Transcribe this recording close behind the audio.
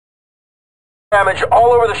Damage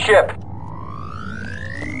all over the ship.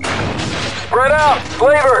 Spread out,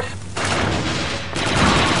 slavers!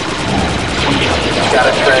 Got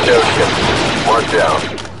a Commando ship. Mark down.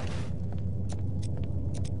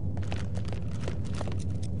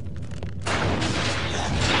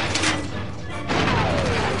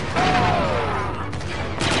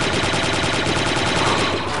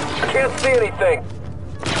 I can't see anything.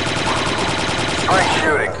 Great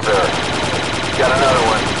shooting, sir. Got another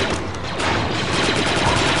one.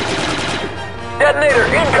 Detonator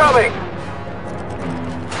incoming!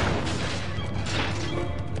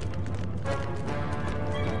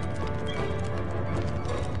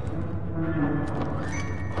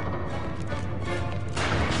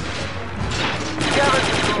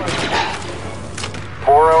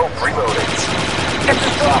 Reloading. Get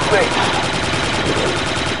this off me!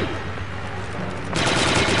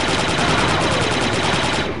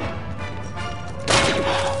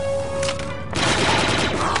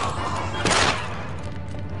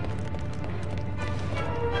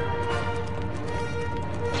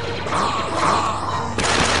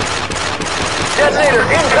 Detonator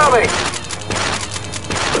incoming!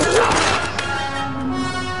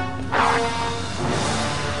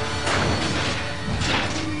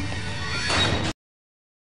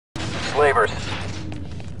 Slavers.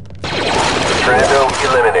 Commando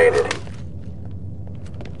eliminated.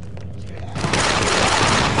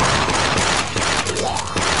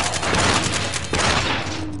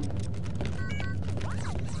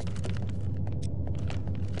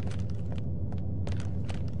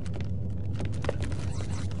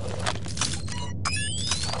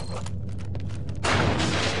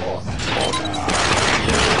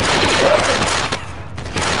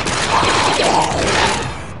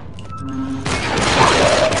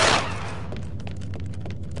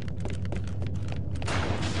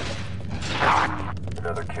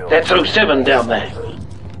 That's 07 down there.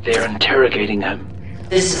 They're interrogating him.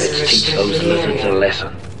 This is Let's teach those lizards a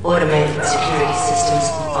lesson. Automated security systems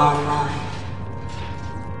online.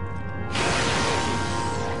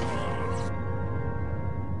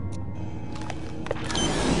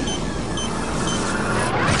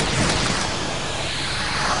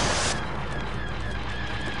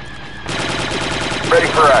 Ready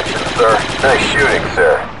for action, sir. Nice shooting,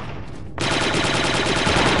 sir.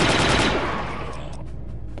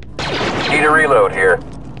 Need a reload here.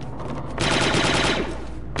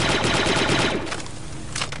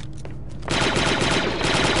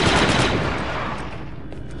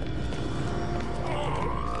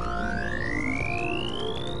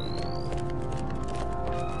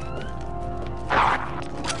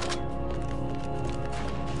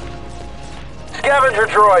 Scavenger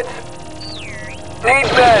droids! Need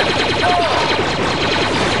men!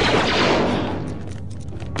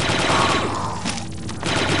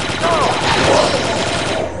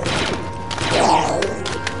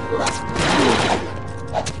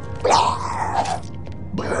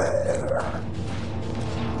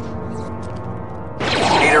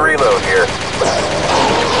 Need a reload here.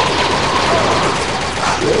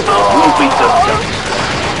 We'll beat them.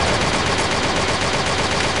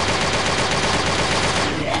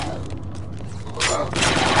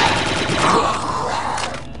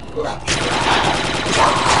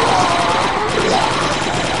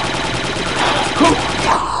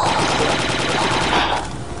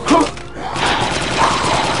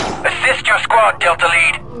 Assist your squad, Delta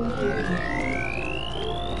Lead.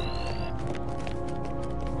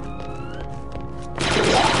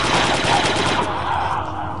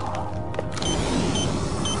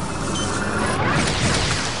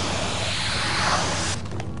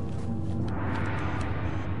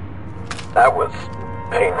 That was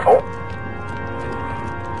painful.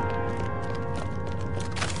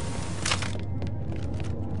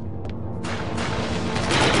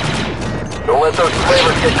 Don't let those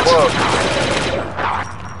flavors get close.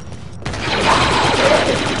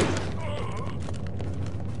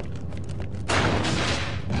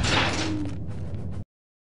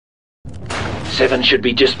 Seven should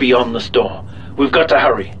be just beyond the store. We've got to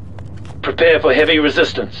hurry. Prepare for heavy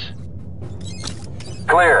resistance.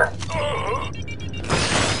 Clear.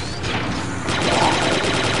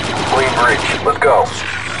 Clean breach. Let's go.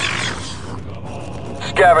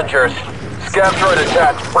 Scavengers. Scav droid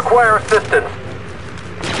attached. Require assistance.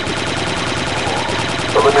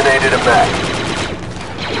 Eliminated a mech.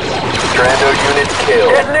 Commando unit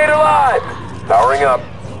killed. Detonator live! Powering up.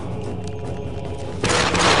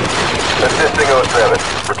 Assisting 07.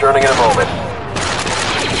 Returning in a moment.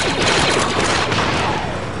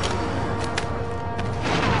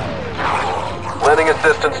 Lending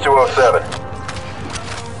assistance to 07.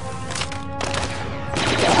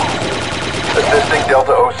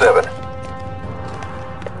 Delta 07.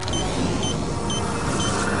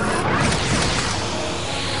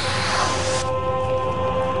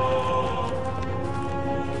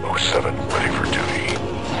 Ready for duty.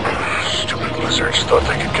 Stupid lizards thought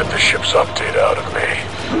they could get the ship's update out of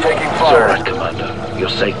me. Taking It's fire. alright, Commando. You're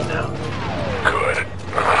safe now. Good.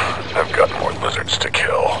 I've got more lizards to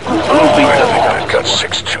kill. I'll beat I them think up. I've got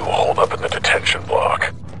 6-2 holed up in the detention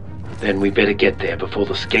block. Then we better get there before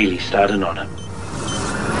the Scalies start in on him.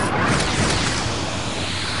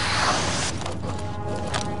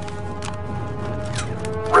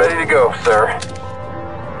 Ready to go, sir.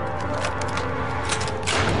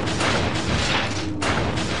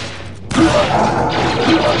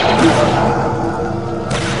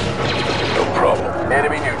 No problem.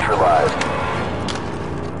 Enemy neutralized.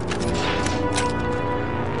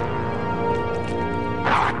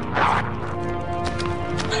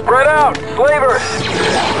 Spread out! Slavers!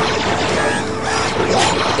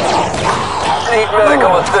 Need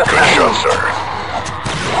medical Good assistance. shot, sir.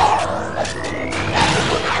 This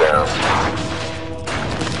one's down.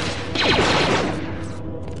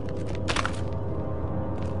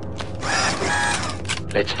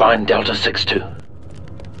 Let's find Delta 6-2.